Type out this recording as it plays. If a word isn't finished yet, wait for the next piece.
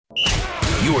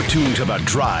You're tuned to The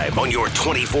Drive on your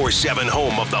 24/7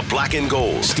 home of the Black and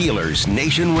Gold. Steelers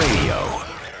Nation Radio.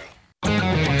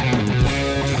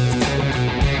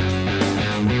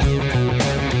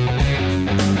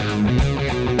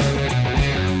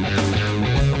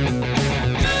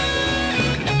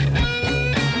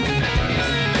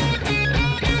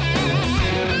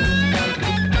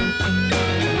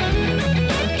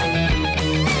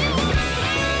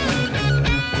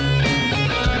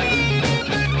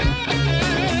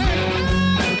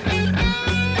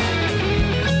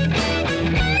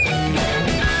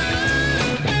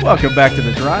 Welcome back to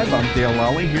The Drive. I'm Dale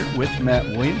Lally here with Matt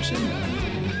Williamson.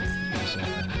 It's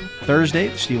Thursday.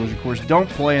 The Steelers, of course, don't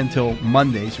play until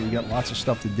Monday, so we got lots of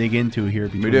stuff to dig into here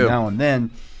between now and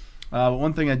then. But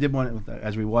one thing I did want to,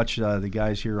 as we watch the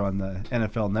guys here on the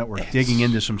NFL Network digging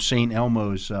into some St.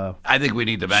 Elmo's I think we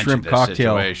need to mention shrimp this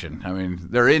cocktail situation. I mean,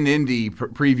 they're in Indy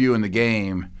previewing the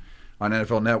game on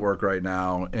NFL Network right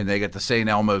now, and they get the St.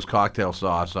 Elmo's cocktail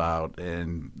sauce out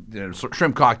and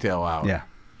shrimp cocktail out. Yeah.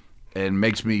 And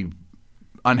makes me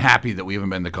unhappy that we haven't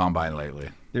been to Combine lately.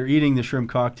 They're eating the shrimp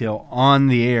cocktail on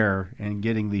the air and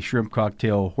getting the shrimp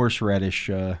cocktail horseradish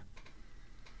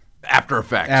After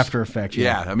effects. After effects,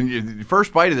 yeah. I mean, the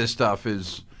first bite of this stuff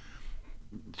is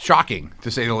shocking, to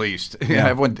say the least. Yeah.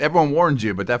 Everyone warns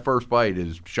you, but that first bite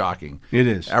is shocking. It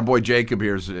is. Our boy Jacob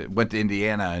here went to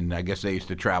Indiana, and I guess they used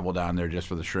to travel down there just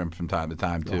for the shrimp from time to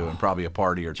time, too, and probably a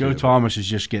party or two. Joe Thomas is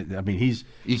just getting – I mean,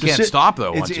 You can't stop,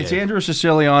 though, It's Andrew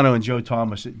Siciliano and Joe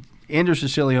Thomas. Andrew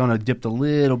Siciliano dipped a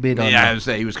little bit on I would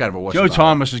say he was kind of a wuss. Joe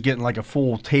Thomas is getting like a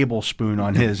full tablespoon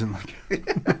on his. And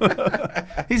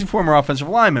he's a former offensive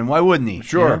lineman. Why wouldn't he?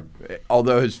 Sure. Yeah.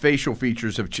 Although his facial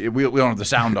features have we don't have the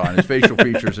sound on. His facial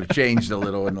features have changed a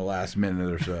little in the last minute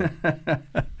or so.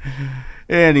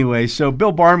 Anyway, so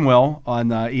Bill Barnwell on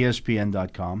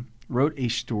ESPN.com wrote a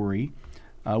story.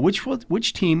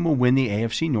 Which team will win the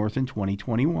AFC North in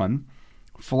 2021?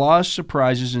 Flaws,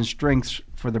 surprises, and strengths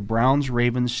for the Browns,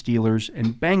 Ravens, Steelers,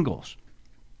 and Bengals.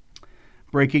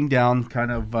 Breaking down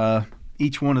kind of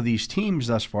each one of these teams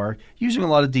thus far, using a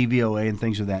lot of DVOA and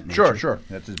things of that nature. Sure.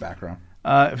 That's his background.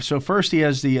 So first he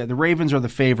has the Ravens are the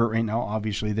favorite right now.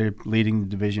 Obviously, they're leading the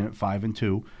division at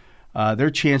 5-2. Their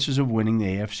chances of winning the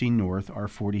AFC North are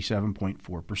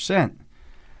 47.4%.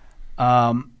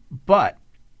 But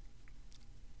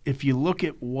if you look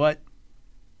at what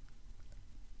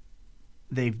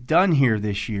they've done here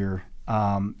this year,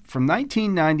 from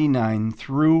 1999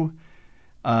 through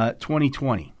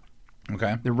 2020,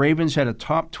 okay, the Ravens had a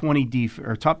top 10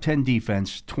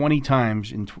 defense 20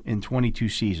 times in 22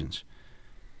 seasons.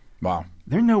 Wow,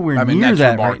 they're nowhere near that's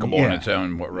that. Remarkable in its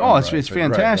own. It's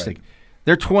fantastic. Right.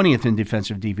 They're 20th in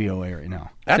defensive DVOA right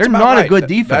now. They're not right. a good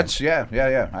defense. Yeah. I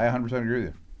 100% agree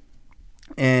with you.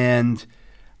 And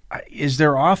is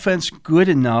their offense good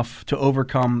enough to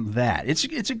overcome that?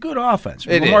 It's a good offense.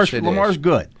 Lamar's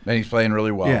good. And he's playing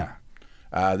really well.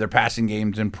 Yeah. Their passing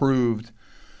game's improved.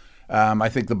 I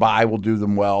think the bye will do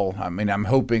them well. I mean, I'm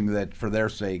hoping that for their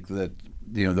sake that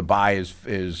the bye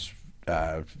is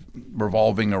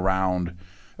revolving around,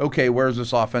 okay, where's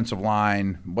this offensive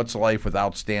line? What's life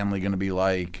without Stanley going to be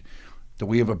like? Do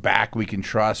we have a back we can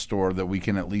trust, or that we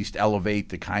can at least elevate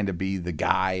to kind of be the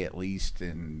guy at least,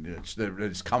 and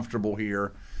it's comfortable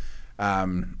here.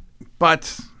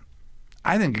 But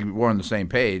I think we're on the same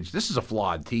page. This is a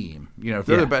flawed team. If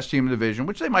they're the best team in the division,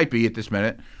 which they might be at this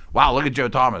minute. Wow, look at Joe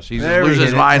Thomas. He's losing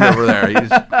his mind over there.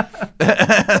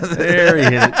 There he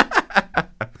hit it.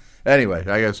 Anyway,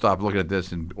 I got to stop looking at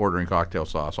this and ordering cocktail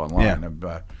sauce online.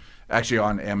 Yeah. Actually,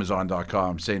 on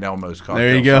Amazon.com, St. Elmo's cocktail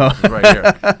there you go. sauce is right here.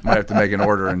 Might have to make an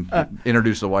order and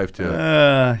introduce the wife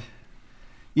to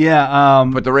it.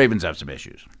 But the Ravens have some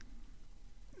issues.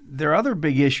 Their other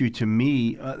big issue to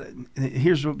me,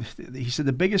 here's what he said: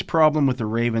 the biggest problem with the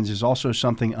Ravens is also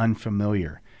something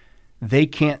unfamiliar. They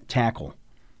can't tackle.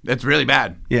 That's really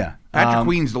bad. Yeah. Patrick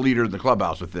Queen's the leader of the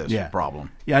clubhouse with this problem.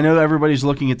 Yeah, I know everybody's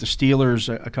looking at the Steelers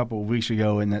a couple of weeks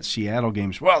ago in that Seattle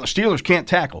game. Well, the Steelers can't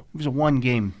tackle. It was a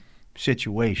one-game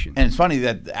situation. And it's funny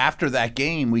that after that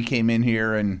game, we came in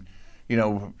here and,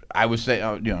 I was saying,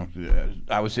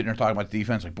 I was sitting there talking about the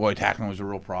defense, like, boy, tackling was a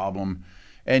real problem.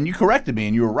 And you corrected me,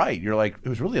 and you were right. You're like, it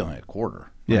was really only a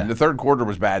quarter. Yeah. I mean, the third quarter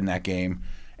was bad in that game.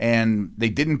 And they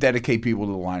didn't dedicate people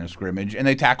to the line of scrimmage, and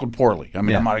they tackled poorly. I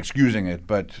mean, I'm not excusing it,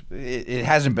 but it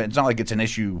hasn't been. It's not like it's an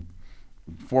issue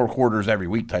 4 quarters every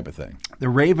week type of thing. The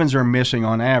Ravens are missing,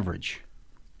 on average,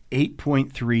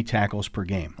 8.3 tackles per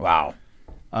game. Wow.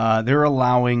 They're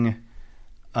allowing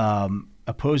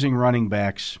opposing running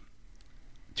backs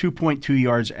 2.2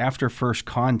 yards after first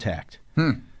contact,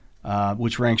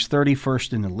 which ranks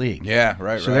 31st in the league. Yeah,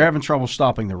 right. So they're having trouble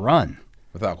stopping the run.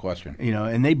 without question.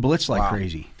 And they blitz like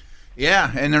crazy.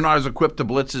 Yeah, and they're not as equipped to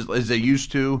blitz as they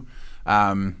used to.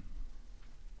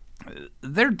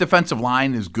 Their defensive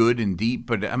line is good and deep,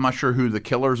 but I'm not sure who the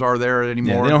killers are there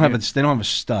anymore. Yeah, they don't have a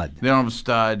stud. They don't have a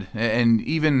stud, and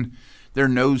even their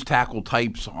nose tackle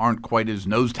types aren't quite as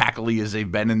nose tackle-y as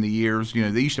they've been in the years.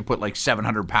 They used to put like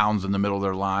 700 pounds in the middle of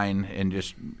their line and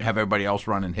just have everybody else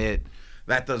run and hit.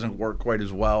 That doesn't work quite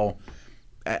as well.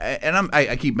 And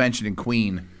I keep mentioning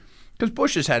Queen because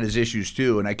Bush has had his issues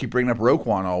too, and I keep bringing up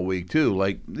Roquan all week too.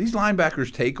 Like, these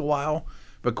linebackers take a while.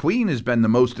 But Queen has been the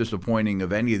most disappointing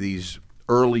of any of these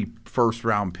early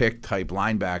first-round pick type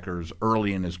linebackers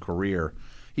early in his career.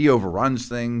 He overruns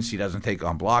things. He doesn't take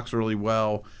on blocks really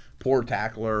well. Poor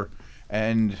tackler.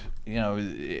 And, your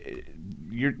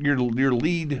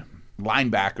lead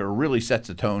linebacker really sets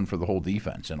the tone for the whole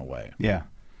defense in a way. Yeah.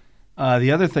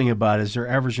 The other thing about it is they're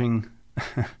averaging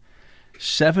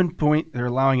they're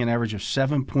allowing an average of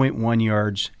 7.1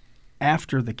 yards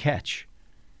after the catch.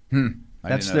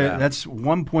 That's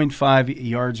 1.5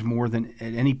 yards more than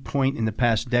at any point in the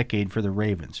past decade for the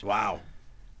Ravens. Wow.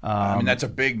 That's a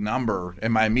big number.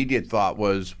 And my immediate thought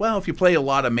was, well, if you play a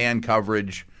lot of man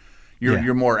coverage,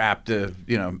 you're more apt to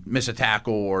miss a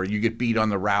tackle or you get beat on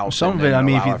the route. Some of it,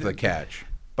 after the catch.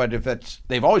 But if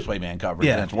they've always played man coverage,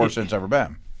 and it's worse than it's ever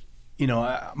been.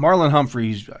 Marlon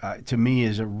Humphreys to me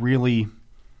is a really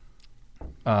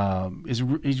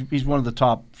he's one of the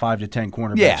top 5 to 10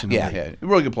 cornerbacks in the league. Yeah,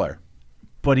 really good player.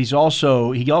 But he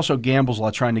also gambles a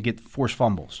lot trying to get forced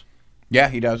fumbles. Yeah,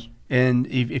 he does. And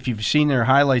if you've seen their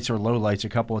highlights or lowlights a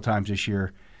couple of times this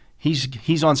year,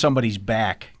 he's on somebody's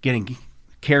back getting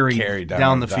carried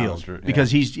down the field because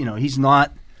he's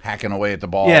not hacking away at the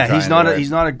ball. Yeah,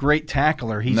 he's not a great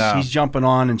tackler. He's jumping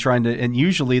on and trying to. And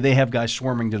usually they have guys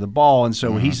swarming to the ball, and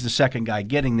so he's the second guy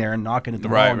getting there and knocking at the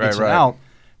ball and gets it out.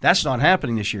 That's not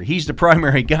happening this year. He's the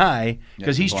primary guy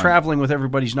because he's traveling with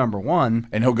everybody's number one.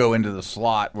 And he'll go into the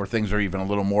slot where things are even a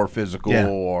little more physical,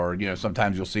 or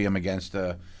sometimes you'll see him against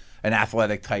an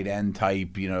athletic tight end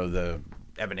type, the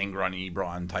Evan Ingram,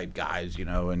 Ebron type guys,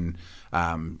 and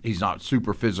he's not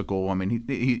super physical. I mean,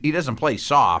 he doesn't play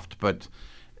soft, but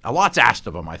a lot's asked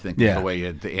of him, I think, is the way to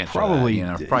answer that.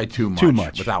 Probably too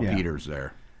much without Peters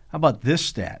there. How about this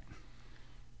stat?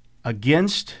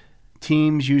 Against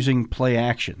teams using play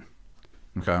action.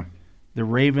 Okay. The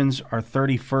Ravens are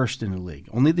 31st in the league.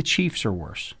 Only the Chiefs are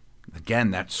worse. Again,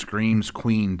 that screams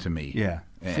Queen to me. Yeah.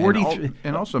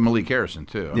 And also Malik Harrison,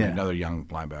 too. Another young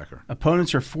linebacker.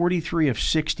 Opponents are 43 of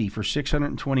 60 for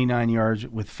 629 yards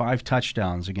with 5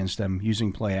 touchdowns against them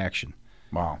using play action.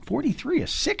 Wow. 43 of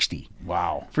 60.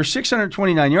 Wow. For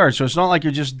 629 yards. So it's not like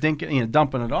you're just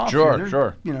dumping it off.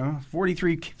 Sure.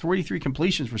 43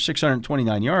 completions for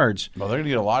 629 yards. Well, they're going to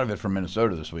get a lot of it from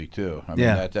Minnesota this week, too. I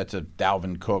mean, that's a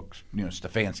Dalvin Cook.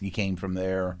 Stefanski came from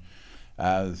there.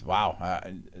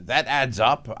 That adds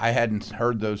up. I hadn't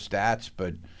heard those stats,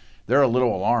 but they're a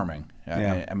little alarming.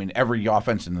 I mean, every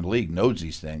offense in the league knows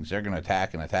these things. They're going to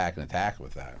attack and attack and attack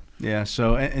with that. Yeah,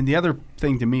 so, and the other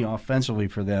thing to me offensively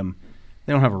for them,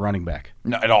 they don't have a running back.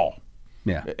 No, at all.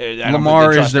 Yeah.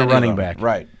 Lamar is their running back.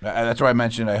 Right. That's why I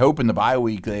mentioned I hope in the bye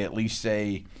week they at least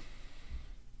say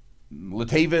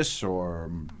Latavius or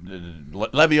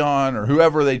Le'Veon or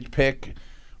whoever they pick,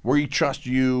 we trust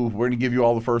you, we're going to give you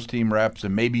all the first-team reps,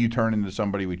 and maybe you turn into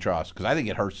somebody we trust, because I think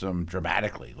it hurts them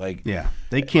dramatically.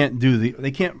 They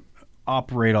can't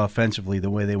operate offensively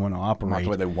the way they want to operate. Not the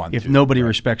way they want if to, nobody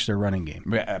respects their running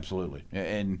game. Yeah, absolutely.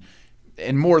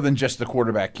 And more than just the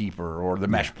quarterback keeper or the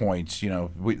mesh points,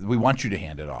 we want you to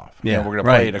hand it off. Yeah, we're going to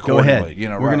play it accordingly. Go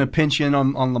ahead. We're going to pinch in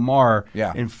on Lamar.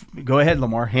 Yeah. And go ahead,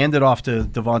 Lamar. Hand it off to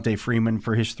Devontae Freeman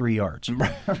for his 3 yards.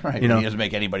 Right. He doesn't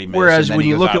make anybody miss. Whereas when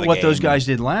you look at what those guys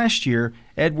did last year,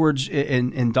 Edwards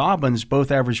and Dobbins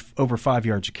both averaged over 5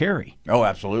 yards a carry. Oh,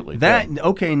 absolutely.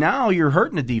 Now you're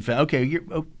hurting the defense. Okay,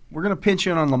 we're going to pinch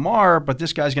in on Lamar, but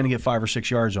this guy's going to get 5 or 6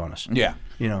 yards on us. Yeah.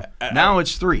 Now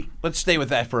it's 3. Let's stay with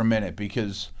that for a minute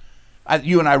because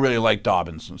you and I really like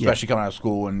Dobbins, especially coming out of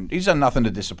school, and he's done nothing to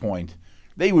disappoint.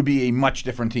 They would be a much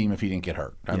different team if he didn't get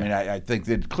hurt. I mean, I think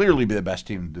they'd clearly be the best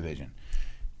team in the division.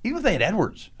 Even if they had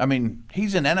Edwards. I mean,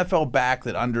 he's an NFL back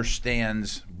that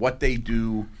understands what they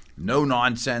do, no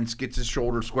nonsense, gets his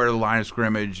shoulder square to the line of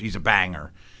scrimmage. He's a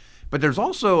banger. But there's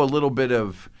also a little bit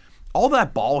of all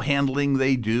that ball handling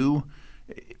they do.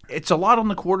 It's a lot on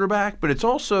the quarterback, but it's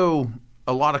also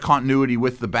a lot of continuity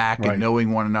with the back and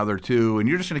knowing one another too. And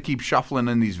you're just going to keep shuffling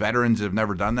in these veterans that have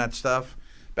never done that stuff.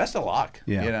 Best of luck.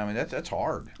 Yeah. I mean, that's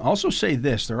hard. I'll also say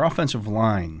this: their offensive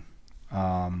line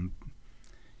in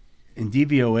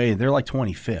DVOA, they're like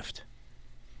 25th.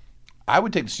 I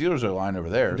would take the Steelers' line over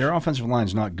theirs. Their offensive line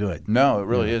is not good. No, it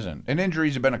really isn't. And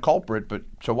injuries have been a culprit, but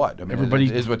so what? I mean, Everybody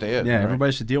it is what they is. Yeah, right? everybody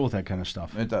has to deal with that kind of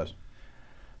stuff. It does.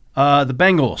 The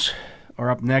Bengals are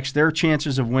up next. Their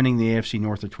chances of winning the AFC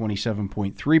North are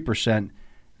 27.3%.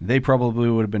 They probably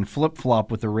would have been flip-flop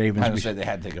with the Ravens. I would say they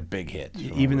had to take a big hit.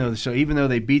 Even though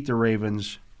they beat the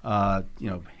Ravens,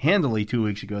 handily 2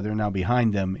 weeks ago, they're now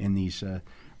behind them in these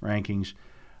rankings.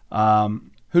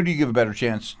 Who do you give a better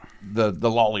chance? The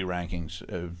Lolly rankings.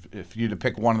 If you had to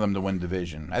pick one of them to win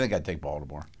division, I think I'd take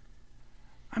Baltimore.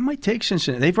 I might take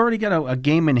Cincinnati. They've already got a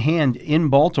game in hand in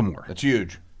Baltimore. That's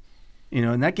huge.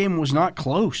 And that game was not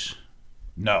close.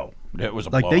 No, it was a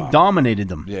blowout. They dominated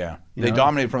them. Yeah, they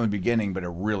dominated from the beginning, but it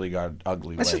really got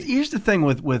ugly late. Here's the thing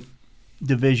with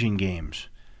division games.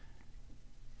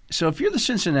 So if you're the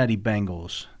Cincinnati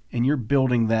Bengals and you're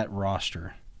building that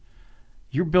roster,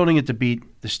 you're building it to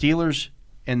beat the Steelers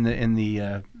and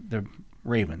the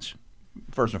Ravens.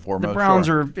 First and foremost, the Browns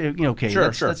are okay.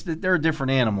 Sure. They're a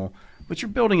different animal, but you're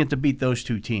building it to beat those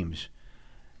two teams.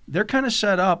 They're kind of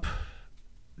set up.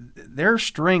 Their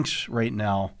strengths right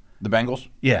now. The Bengals?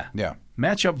 Yeah.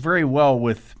 Match up very well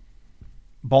with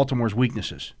Baltimore's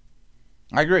weaknesses.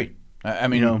 I agree. I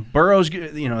mean, Burrow's, are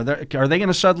they going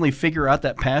to suddenly figure out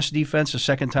that pass defense the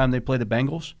second time they play the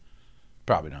Bengals?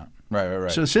 Probably not.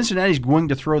 Right. So Cincinnati's going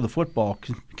to throw the football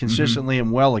consistently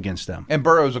and well against them. And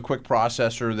Burrow's a quick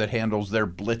processor that handles their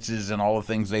blitzes and all the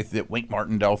things that Wink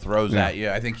Martindale throws at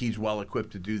you. I think he's well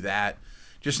equipped to do that.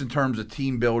 Just in terms of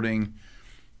team building,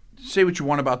 say what you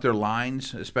want about their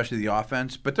lines, especially the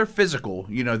offense, but they're physical.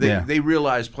 They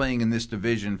realize playing in this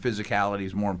division, physicality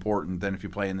is more important than if you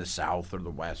play in the South or the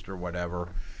West or whatever.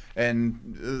 And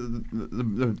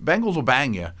the Bengals will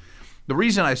bang you. The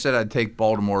reason I said I'd take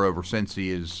Baltimore over Cincy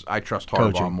is I trust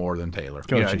Harbaugh more than Taylor.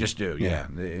 I just do. Yeah.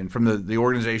 And from the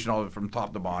organization, all from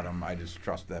top to bottom, I just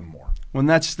trust them more. Well, and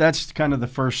that's kind of the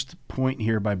first point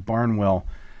here by Barnwell.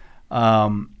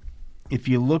 If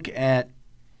you look at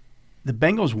the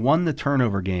Bengals won the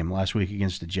turnover game last week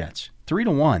against the Jets,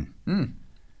 3-1.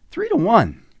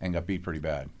 3-1. And got beat pretty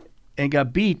bad. And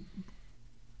got beat.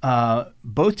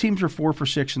 Both teams were 4 for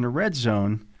 6 in the red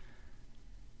zone.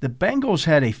 The Bengals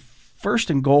had a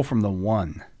first and goal from the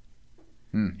 1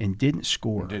 and didn't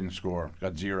score.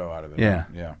 Got 0 out of it.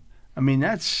 Yeah. I mean,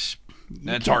 that's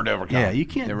hard to overcome. Yeah, you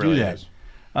can't really do that.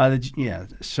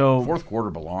 So fourth quarter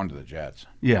belonged to the Jets.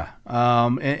 Yeah,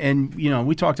 and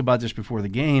we talked about this before the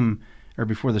game or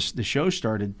before the show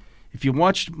started. If you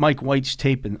watched Mike White's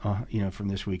tape, from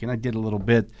this week, and I did a little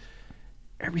bit,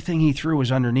 everything he threw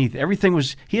was underneath.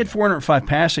 He had 405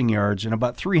 passing yards, and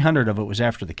about 300 of it was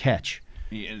after the catch.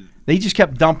 Yeah. They just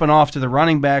kept dumping off to the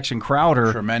running backs and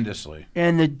Crowder tremendously,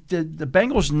 and the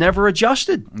Bengals never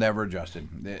adjusted.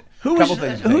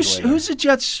 Who's the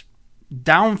Jets'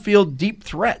 downfield deep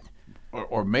threat?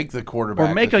 Or make the quarterback,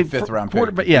 or make a fifth-round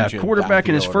quarterback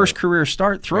in his first career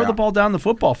start. Throw the ball down the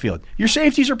football field. Your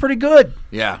safeties are pretty good.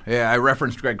 Yeah. I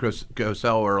referenced Greg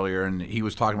Cosell earlier, and he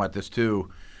was talking about this too.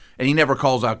 And he never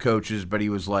calls out coaches, but he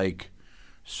was like,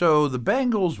 so the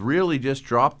Bengals really just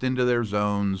dropped into their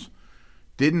zones,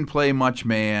 didn't play much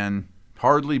man,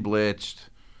 hardly blitzed,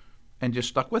 and just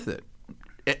stuck with it.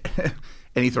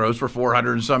 And he throws for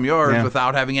 400 and some yards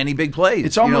without having any big plays.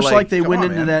 It's almost like they went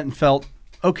into that and felt,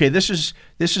 okay, this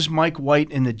is Mike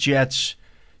White and the Jets.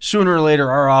 Sooner or later,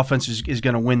 our offense is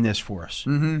going to win this for us.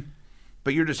 Mm-hmm.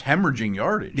 But you're just hemorrhaging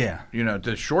yardage. Yeah.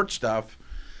 The short stuff.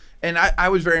 And I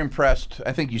was very impressed.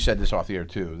 I think you said this off the air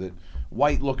too, that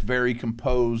White looked very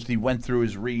composed. He went through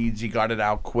his reads. He got it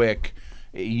out quick.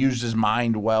 He used his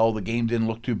mind well. The game didn't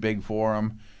look too big for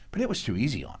him. But it was too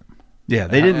easy on him. Yeah,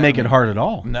 they didn't make it hard at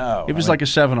all. No. It was like a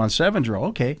 7-on-7 drill.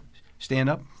 Okay, stand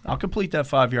up. I'll complete that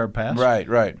 5-yard pass.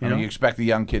 Right. You expect the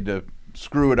young kid to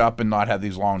screw it up and not have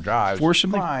these long drives. Force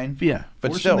him Fine.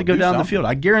 But still, to go down the field.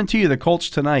 I guarantee you the Colts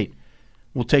tonight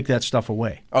will take that stuff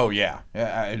away. Oh, yeah.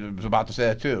 I was about to say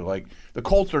that too. Like, the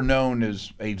Colts are known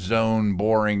as a zone,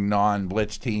 boring,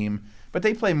 non-blitz team, but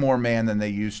they play more man than they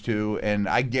used to, and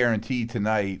I guarantee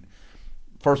tonight,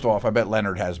 first off, I bet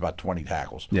Leonard has about 20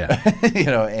 tackles. Yeah.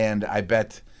 And I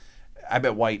bet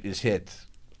White is hit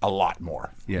a lot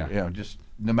more. Yeah. Just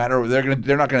no matter,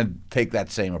 they're not going to take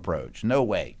that same approach. No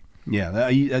way. Yeah,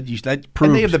 that proves.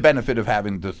 And they have the benefit of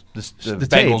having the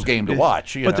Bengals game to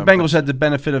watch. But the Bengals had the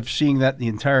benefit of seeing that the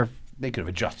entire. They could have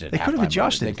adjusted. They could have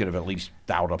adjusted. They could have at least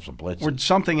dialed up some blitzes. Or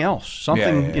something else.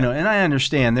 And I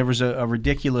understand there was a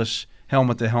ridiculous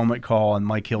helmet-to-helmet call on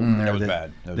Mike Hilton there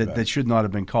that should not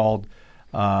have been called,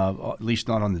 at least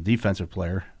not on the defensive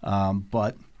player.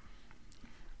 But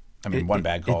I mean, one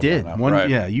bad call. It did. Enough, One, right?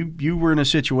 yeah. You were in a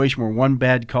situation where one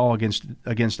bad call against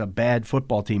a bad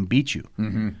football team beat you.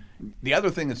 Mm-hmm. The other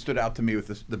thing that stood out to me with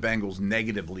the Bengals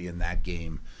negatively in that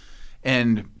game,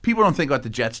 and people don't think about the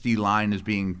Jets D line as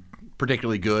being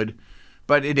particularly good,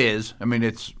 but it is. I mean,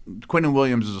 it's Quentin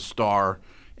Williams is a star,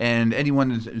 and anyone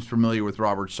who's familiar with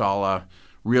Robert Saleh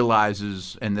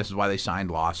realizes, and this is why they signed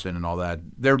Lawson and all that,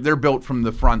 they're built from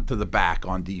the front to the back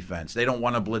on defense. They don't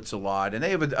want to blitz a lot, and they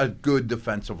have a good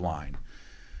defensive line.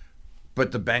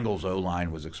 But the Bengals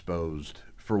O-line was exposed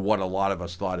for what a lot of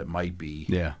us thought it might be.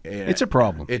 Yeah, And it's a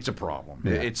problem. It's a problem.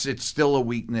 Yeah. It's still a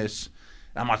weakness.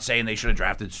 I'm not saying they should have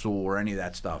drafted Sewell or any of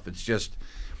that stuff. It's just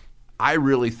I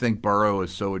really think Burrow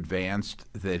is so advanced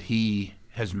that he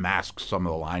has masked some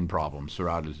of the line problems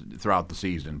throughout the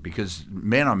season because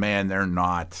man on man they're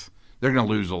going to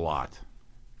lose a lot.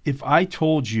 If I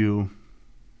told you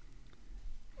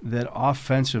that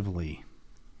offensively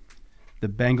the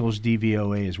Bengals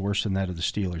DVOA is worse than that of the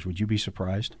Steelers, would you be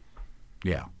surprised?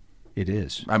 Yeah. It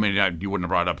is. I mean, you wouldn't have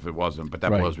brought it up if it wasn't, but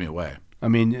that Right. blows me away. I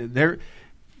mean, they're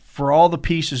for all the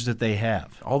pieces that they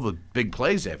have, All the big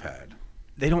plays they've had.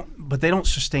 they don't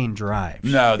sustain drives.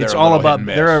 No, they're it's a all little hit about and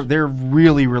miss. they're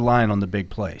really relying on the big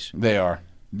plays. They are.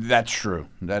 That's true.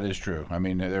 That is true. I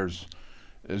mean, there's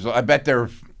I bet they're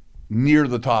near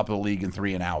the top of the league in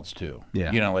 3 and outs too.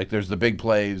 Yeah. You know, like there's the big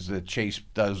plays that Chase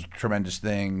does tremendous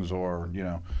things, or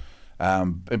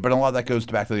but a lot of that goes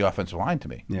back to the offensive line to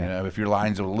me. Yeah. You know, if your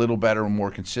line's a little better and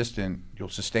more consistent, you'll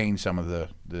sustain some of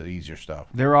the easier stuff.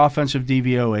 Their offensive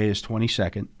DVOA is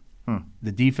 22nd.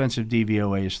 The defensive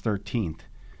DVOA is 13th.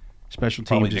 Special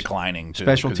Probably teams declining. Too,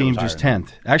 Special 'cause it was teams is higher.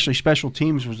 10th. Actually, special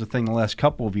teams was the thing the last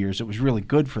couple of years. It was really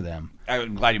good for them.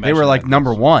 I'm glad you They mentioned were like that.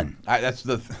 number one.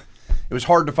 It was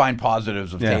hard to find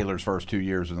positives of Yeah. Taylor's first 2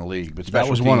 years in the league, but That special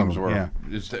was one of teams them, were yeah.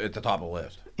 is at the top of the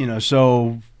list.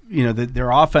 So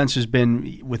their offense has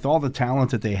been, with all the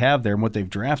talent that they have there and what they've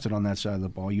drafted on that side of the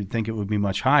ball, you'd think it would be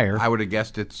much higher. I would have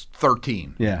guessed it's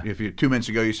 13. Yeah. If 2 minutes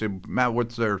ago you said, Matt,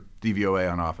 what's their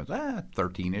DVOA on offense?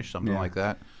 13-ish, something Yeah. like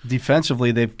that.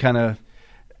 Defensively, they've kind of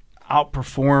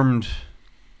outperformed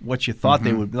what you thought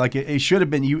they would. Like it should have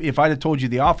been. If I'd have told you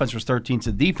the offense was 13th,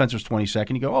 the defense was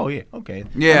 22nd, you go, oh yeah, okay,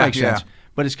 Yeah, that makes yeah. sense.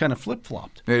 But it's kind of flip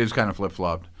flopped. It is kind of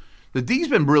flip-flopped. The D's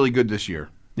been really good this year.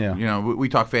 Yeah. We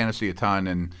talk fantasy a ton,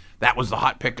 and that was the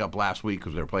hot pickup last week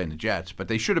because they were playing the Jets. But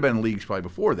they should have been in leagues probably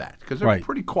before that because they're Right.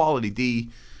 pretty quality D.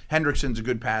 Hendrickson's a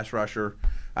good pass rusher.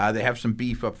 They have some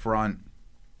beef up front.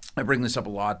 I bring this up a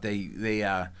lot.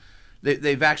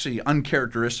 They've actually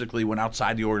uncharacteristically went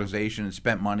outside the organization and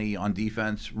spent money on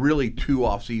defense, really 2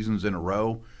 off seasons in a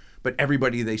row. But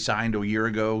everybody they signed a year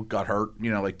ago got hurt.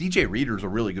 Like DJ Reader's a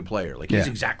really good player. Like he's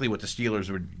Yeah. exactly what the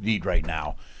Steelers would need right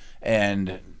now.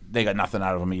 And they got nothing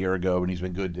out of him a year ago, and he's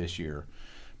been good this year.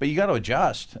 But you got to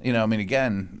adjust.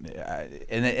 Again,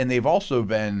 and they've also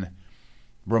been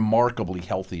remarkably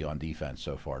healthy on defense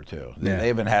so far too. Yeah. They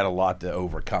haven't had a lot to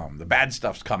overcome. The bad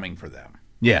stuff's coming for them.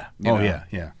 Yeah. You know?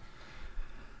 Yeah.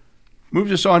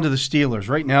 Moves us on to the Steelers.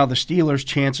 Right now, the Steelers'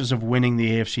 chances of winning the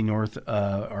AFC North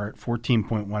are at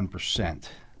 14.1%.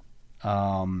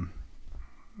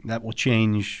 That will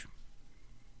change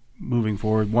moving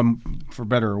forward, one for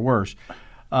better or worse.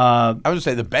 I was going to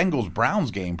say the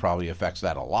Bengals-Browns game probably affects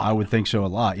that a lot. I would think so a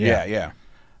lot. Yeah.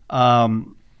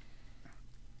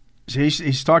 So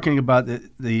he's talking about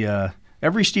the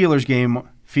every Steelers game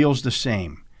feels the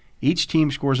same. Each team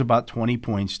scores about 20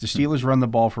 points. The Steelers run the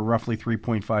ball for roughly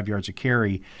 3.5 yards a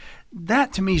carry.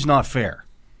 That, to me, is not fair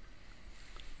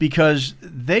because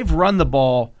they've run the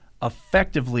ball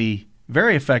effectively,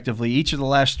 very effectively, each of the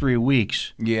last 3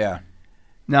 weeks. Yeah.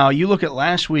 Now, you look at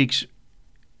last week's,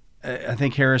 I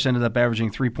think Harris ended up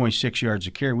averaging 3.6 yards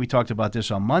a carry. We talked about this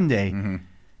on Monday. Mm-hmm.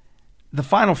 The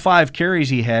final 5 carries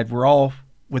he had were all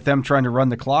with them trying to run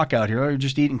the clock out here. They're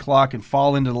just eating clock and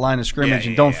fall into the line of scrimmage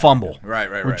and don't fumble.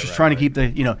 Right. We're just trying to keep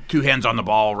the, 2 hands on the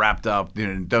ball, wrapped up. We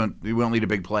won't need a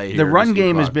big play here. the run Just keep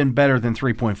game has clock. been better than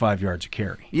 3.5 yards a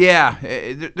carry. Yeah,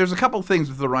 there's a couple of things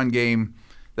with the run game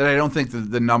that I don't think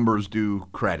the numbers do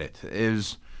credit.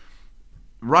 Is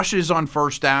rushes on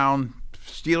first down,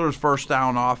 Steelers' first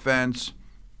down offense,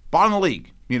 bottom of the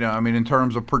league. In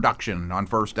terms of production on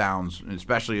first downs,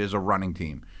 especially as a running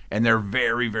team. And they're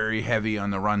very, very heavy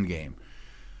on the run game.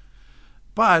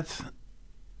 But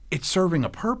it's serving a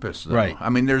purpose, though. Right.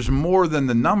 There's more than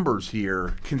the numbers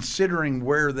here, considering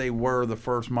where they were the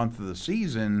first month of the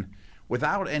season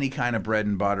without any kind of bread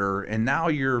and butter, and now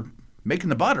you're making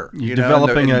the butter. You're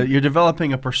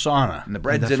developing a persona. And the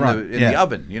bread's in the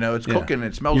oven. It's cooking.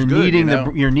 It smells you're good.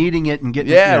 You're kneading it and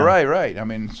getting Yeah,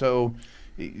 right. So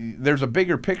there's a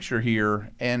bigger picture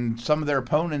here, and some of their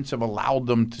opponents have allowed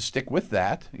them to stick with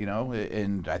that,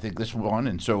 and I think this one,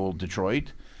 and so will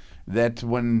Detroit, that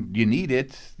when you need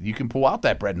it, you can pull out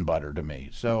that bread and butter to me.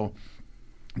 So,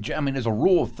 I mean, as a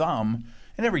rule of thumb,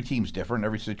 and every team's different,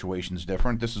 every situation's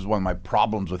different. This is one of my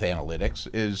problems with analytics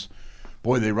is,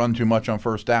 boy, they run too much on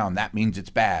first down. That means it's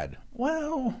bad.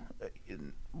 Well,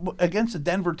 against a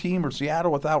Denver team or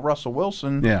Seattle without Russell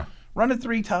Wilson, run it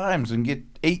 3 times and get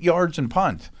 8 yards and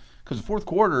punt, because the fourth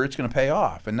quarter it's going to pay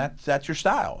off, and that's your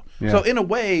style. So in a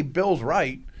way, Bill's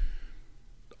right.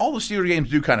 All the Steelers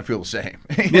games do kind of feel the same.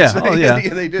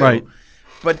 They do. Right.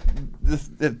 But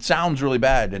it sounds really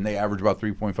bad, and they average about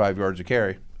 3.5 yards a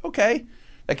carry. Okay,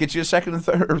 that gets you a second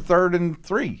and third and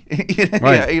 3.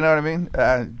 Right. You know what I mean?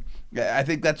 I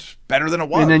think that's better than it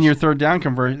was. And then your third down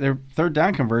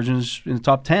conversion is in the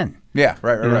top 10. Yeah,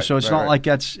 right. So it's not like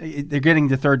they're getting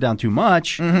the third down too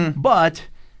much, but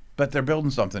they're building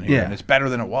something here, and it's better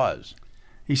than it was.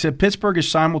 He said Pittsburgh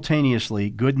is simultaneously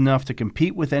good enough to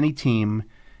compete with any team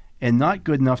and not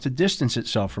good enough to distance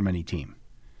itself from any team.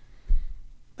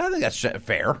 I think that's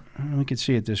fair. We could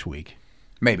see it this week.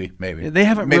 Maybe. They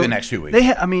haven't. Maybe the next 2 weeks.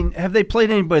 Have they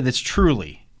played anybody that's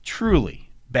truly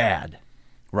bad?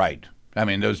 Right. I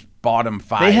mean, those bottom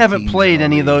 5. They haven't played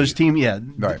any of those teams. Yeah.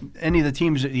 Right. Any of the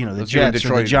teams, the Jets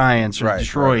or the Giants or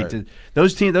Detroit. Right.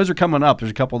 Those teams, those are coming up.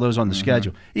 There's a couple of those on the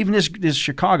schedule. Even this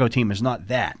Chicago team is not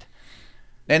that.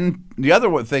 And the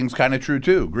other thing's kind of true,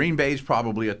 too. Green Bay's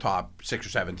probably a top 6 or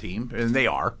 7 team, and they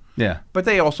are. Yeah. But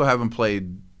they also haven't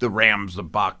played the Rams, the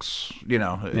Bucks,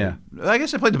 Yeah. I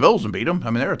guess they played the Bills and beat them. I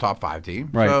mean, they're a top 5 team.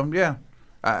 Right. So, yeah.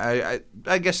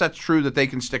 I guess that's true that they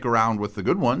can stick around with the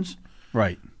good ones.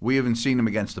 Right. We haven't seen them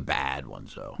against the bad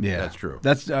ones, though. Yeah. That's true.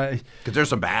 That's because there's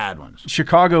some bad ones.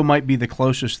 Chicago might be the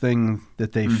closest thing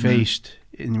that they faced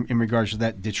in regards to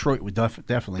that. Detroit would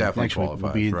definitely next week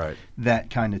would be that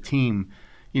kind of team.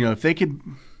 If they could,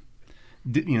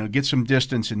 get some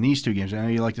distance in these 2 games. I know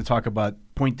you like to talk about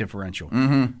point differential.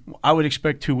 I would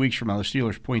expect 2 weeks from now the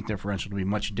Steelers' point differential to be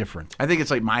much different. I think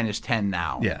it's like -10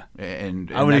 now. Yeah,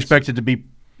 and I would expect it to be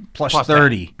plus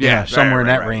 30. 10. Somewhere in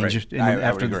that range. Right.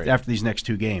 After these next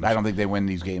 2 games. I don't think they win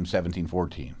these games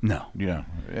 17-14. No.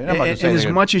 And as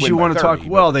much as you want to talk,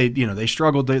 they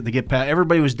struggled to get past.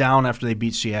 Everybody was down after they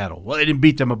beat Seattle. Well, they didn't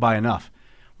beat them by enough.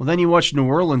 Well, then you watch New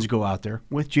Orleans go out there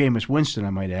with Jameis Winston,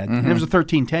 I might add, and it was a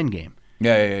 13-10 game.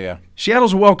 Yeah.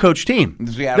 Seattle's a well-coached team.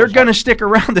 They're going to stick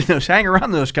around hang around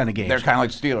in those kind of games. They're kind of like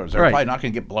Steelers. They're probably not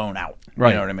going to get blown out. Right.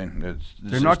 You know what I mean?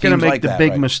 They're not going to make the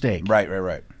big mistake.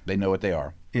 Right. They know what they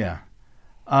are. Yeah.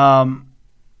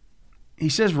 He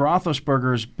says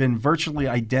Roethlisberger's been virtually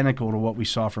identical to what we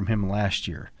saw from him last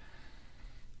year.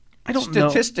 I don't know.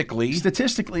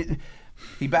 Statistically,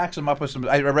 he backs him up with some.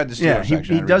 I read the Steelers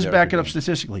section. He does back it up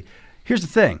statistically. Here's the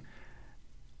thing.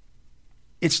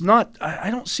 It's not.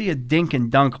 I don't see a dink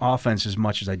and dunk offense as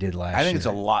much as I did last year. I think it's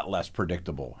a lot less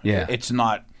predictable. Yeah. It's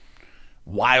not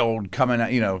wild coming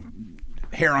out,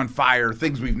 hair on fire,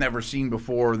 things we've never seen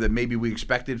before that maybe we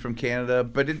expected from Canada,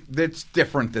 but it's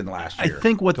different than last year. I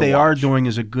think what they are doing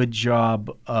is a good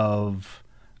job of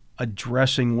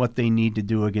addressing what they need to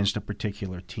do against a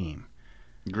particular team.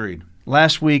 Agreed.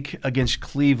 Last week against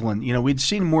Cleveland, we'd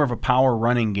seen more of a power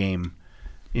running game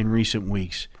in recent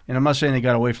weeks. And I'm not saying they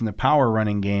got away from the power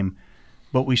running game,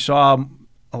 but we saw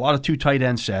a lot of 2 tight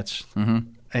end sets.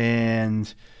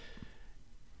 And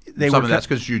some of that's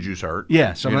because Juju's hurt.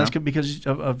 Yeah, some of that's because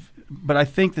of but I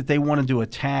think that they wanted to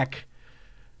attack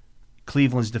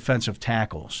Cleveland's defensive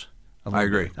tackles. I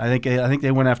agree. I think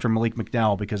they went after Malik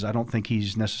McDowell because I don't think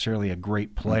he's necessarily a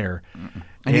great player.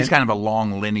 And he's kind of a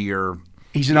long, linear.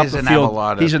 He's an up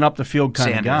the field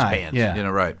kind of guy. Pants. Yeah,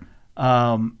 right.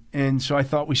 And so I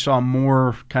thought we saw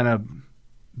more kind of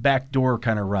backdoor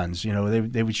kind of runs.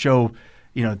 They would show,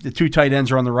 the 2 tight ends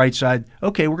are on the right side.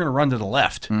 Okay, we're going to run to the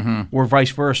left, or vice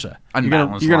versa. You're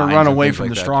going to run away from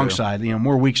the strong side.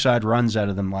 More weak side runs out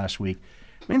of them last week.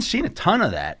 We hadn't seen a ton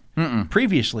of that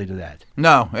previously to that.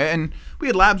 No, and we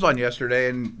had Labs on yesterday,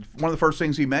 and one of the first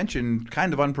things he mentioned,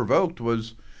 kind of unprovoked,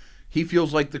 was he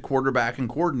feels like the quarterback and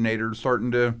coordinator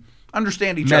starting to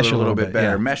understand each other a little bit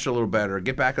better, mesh a little better,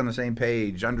 get back on the same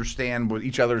page, understand what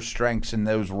each other's strengths in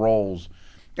those roles.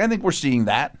 I think we're seeing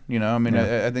that.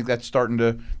 I think that's starting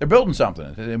to – they're building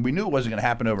something. And we knew it wasn't going to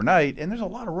happen overnight, and there's a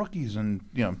lot of rookies and,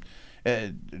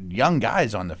 young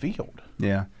guys on the field.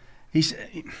 Yeah. He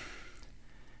said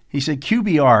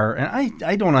QBR, and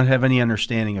I don't have any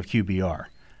understanding of QBR.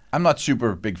 I'm not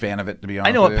super big fan of it, to be honest.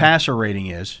 I know what passer rating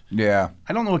is. Yeah.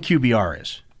 I don't know what QBR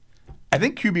is. I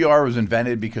think QBR was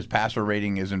invented because passer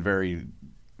rating isn't very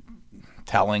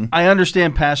telling. I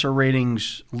understand passer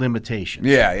ratings limitations.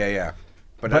 Yeah.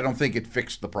 But I don't think it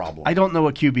fixed the problem. I don't know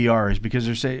what QBR is because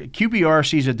they're saying QBR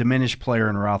sees a diminished player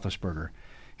in Roethlisberger.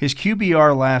 His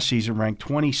QBR last season ranked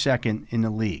 22nd in the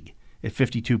league at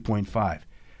 52.5.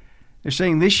 They're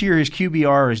saying this year his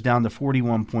QBR is down to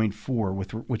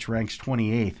 41.4, which ranks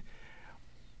 28th,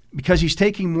 because he's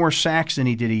taking more sacks than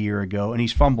he did a year ago, and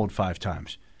he's fumbled 5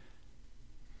 times.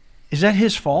 Is that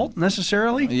his fault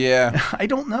necessarily? Yeah. I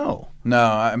don't know. No,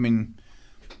 I mean,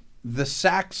 the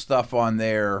sack stuff on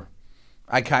there,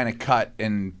 I kind of cut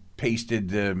and pasted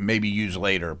to maybe use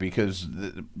later because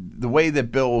the way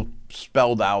that Bill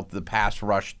spelled out the pass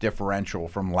rush differential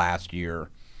from last year,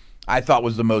 I thought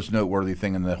was the most noteworthy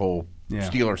thing in the whole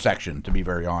Steelers section, to be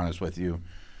very honest with you.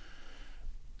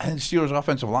 And the Steelers'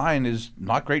 offensive line is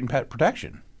not great in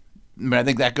protection. I mean, I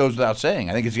think that goes without saying.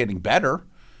 I think it's getting better,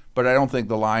 but I don't think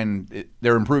the line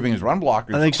they're improving his run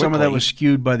blockers. I think quickly. some of that was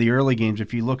skewed by the early games.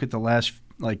 If you look at the last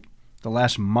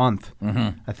month,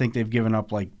 I think they've given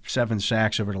up like 7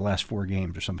 sacks over the last 4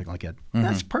 games or something like that.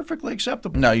 That's perfectly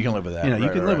acceptable. No, you can live with that. You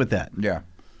can live with that. Yeah,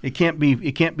 it can't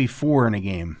be 4 in a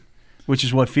game, which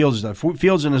is what Fields does.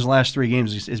 Fields in his last 3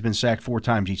 games has been sacked 4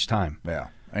 times each time. Yeah,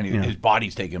 and his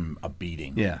body's taking a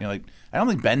beating. Yeah, like I don't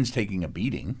think Ben's taking a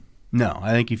beating. No,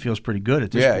 I think he feels pretty good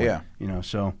at this point. Yeah.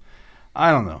 So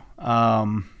I don't know.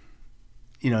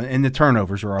 And the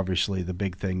turnovers are obviously the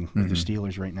big thing with the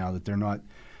Steelers right now, that they're not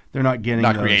getting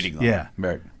not those. creating them. Yeah.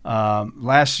 Right.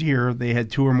 Last year they had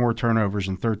 2 or more turnovers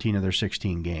in 13 of their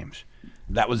 16 games.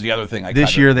 That was the other thing.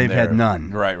 This year they've had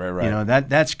none. Right.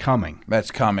 That's coming.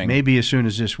 That's coming. Maybe as soon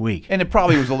as this week. And it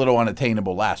probably was a little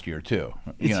unattainable last year too.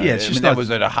 That was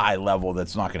at a high level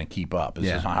that's not going to keep up. This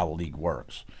is not how the league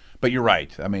works. But you're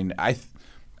right. I mean,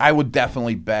 I would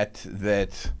definitely bet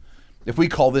that if we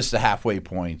call this the halfway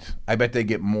point, I bet they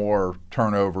get more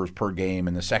turnovers per game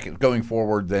in the second going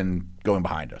forward than going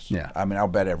behind us. Yeah. I mean, I'll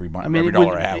bet every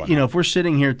dollar I have on if we're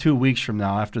sitting here 2 weeks from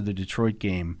now after the Detroit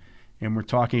game and we're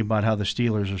talking about how the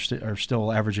Steelers are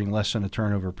still averaging less than a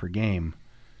turnover per game,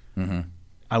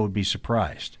 I would be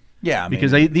surprised. Yeah,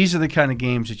 because these are the kind of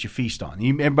games that you feast on.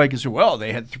 Everybody can say, well,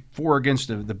 they had 4 against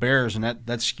the Bears, and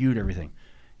that skewed everything.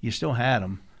 You still had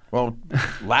them. Well,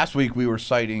 last week we were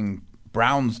citing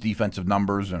Browns' defensive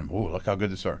numbers, and look how good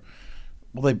this are.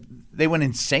 Well, they went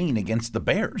insane against the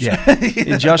Bears. Yeah.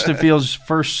 In Justin Fields'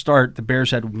 first start, the Bears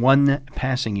had 1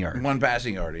 passing yard. 1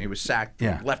 passing yard. He was sacked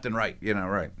left and right.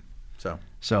 Right.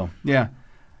 So yeah.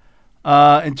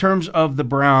 In terms of the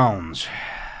Browns,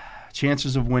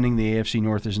 chances of winning the AFC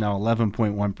North is now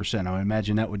 11.1%. I would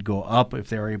imagine that would go up if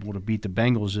they're able to beat the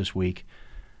Bengals this week.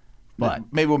 But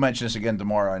maybe we'll mention this again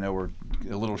tomorrow. I know we're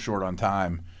a little short on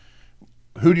time.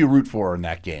 Who do you root for in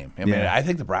that game? I mean, I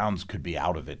think the Browns could be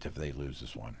out of it if they lose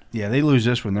this one. Yeah, they lose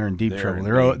this one, they're in deep trouble.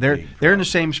 They're in the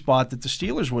same spot that the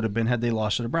Steelers would have been had they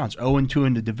lost to the Browns. 0-2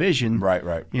 in the division.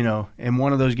 Right. And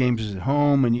one of those games is at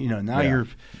home, and now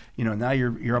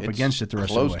you're up against it the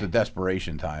rest of the way. Close to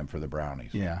desperation time for the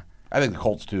Brownies. Yeah. I think the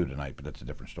Colts too tonight, but that's a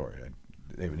different story.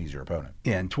 They have an easier opponent.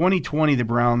 Yeah, in 2020 the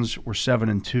Browns were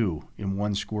 7-2 in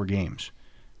 1-score games.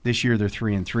 This year they're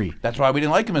 3-3. That's why we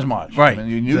didn't like him as much. Right. I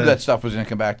mean, you knew that stuff was going to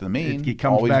come back to the mean. It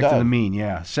comes back to the mean.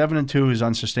 Yeah, 7-2 is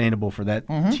unsustainable for that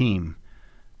team.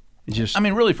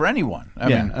 Really for anyone. I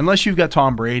mean, unless you've got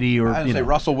Tom Brady or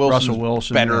Russell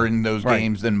Wilson better in those right.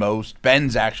 games than most.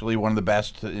 Ben's actually one of the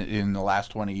best in the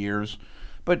last 20 years.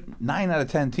 But 9 out of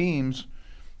 10 teams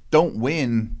don't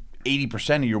win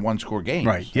 80% of your 1-score games.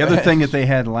 Right. The other thing that they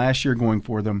had last year going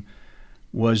for them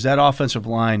was that offensive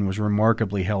line was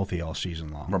remarkably healthy all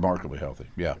season long. Remarkably healthy,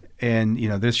 yeah. And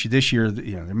this year,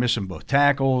 they're missing both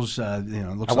tackles. I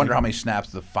wonder how many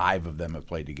snaps the 5 of them have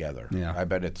played together. Yeah, I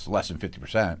bet it's less than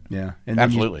 50%. Yeah,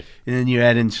 absolutely. And then you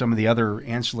add in some of the other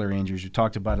ancillary injuries. We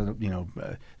talked about it.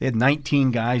 They had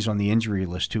 19 guys on the injury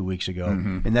list 2 weeks ago,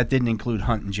 and that didn't include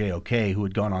Hunt and JOK, who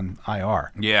had gone on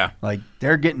IR. Yeah,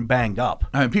 they're getting banged up.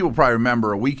 I mean, people probably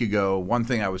remember a week ago. One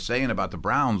thing I was saying about the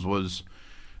Browns was,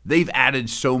 they've added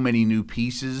so many new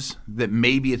pieces that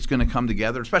maybe it's going to come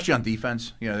together, especially on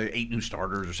defense. 8 new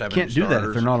starters or 7 new starters. Can't do that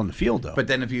if they're not on the field, though. But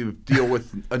then if you deal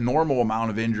with a normal amount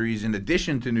of injuries in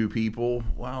addition to new people,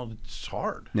 well, it's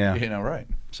hard. Yeah. Right.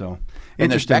 So,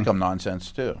 and there's Beckham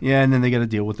nonsense, too. Yeah, and then they got to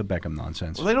deal with the Beckham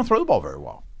nonsense. Well, they don't throw the ball very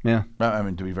well. Yeah. I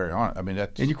mean, to be very honest. I mean,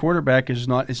 that's... And your quarterback it's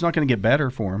not going to get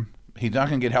better for him. He's not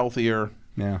going to get healthier.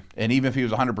 Yeah. And even if he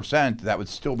was 100%, that would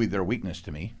still be their weakness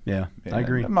to me. Yeah, I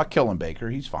agree. I'm not killing Baker.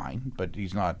 He's fine, but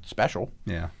he's not special.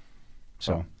 Yeah.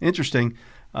 So, interesting.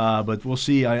 But we'll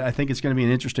see. I think it's going to be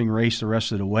an interesting race the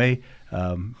rest of the way.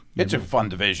 It's a fun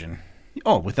division.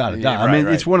 Oh, without a doubt.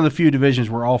 It's one of the few divisions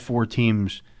where all 4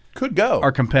 teams could go.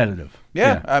 are competitive.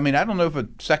 Yeah. I mean, I don't know if a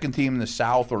second team in the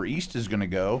South or East is going to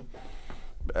go.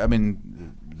 I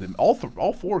mean, all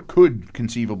four could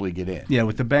conceivably get in. Yeah,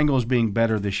 with the Bengals being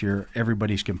better this year,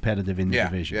 everybody's competitive in the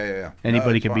division. Yeah.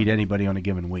 Anybody can beat anybody on a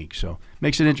given week, so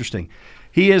makes it interesting.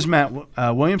 He is Matt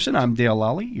Williamson. I'm Dale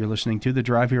Lally. You're listening to The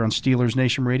Drive here on Steelers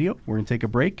Nation Radio. We're going to take a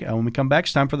break. When we come back,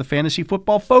 it's time for the Fantasy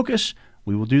Football Focus.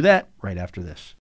 We will do that right after this.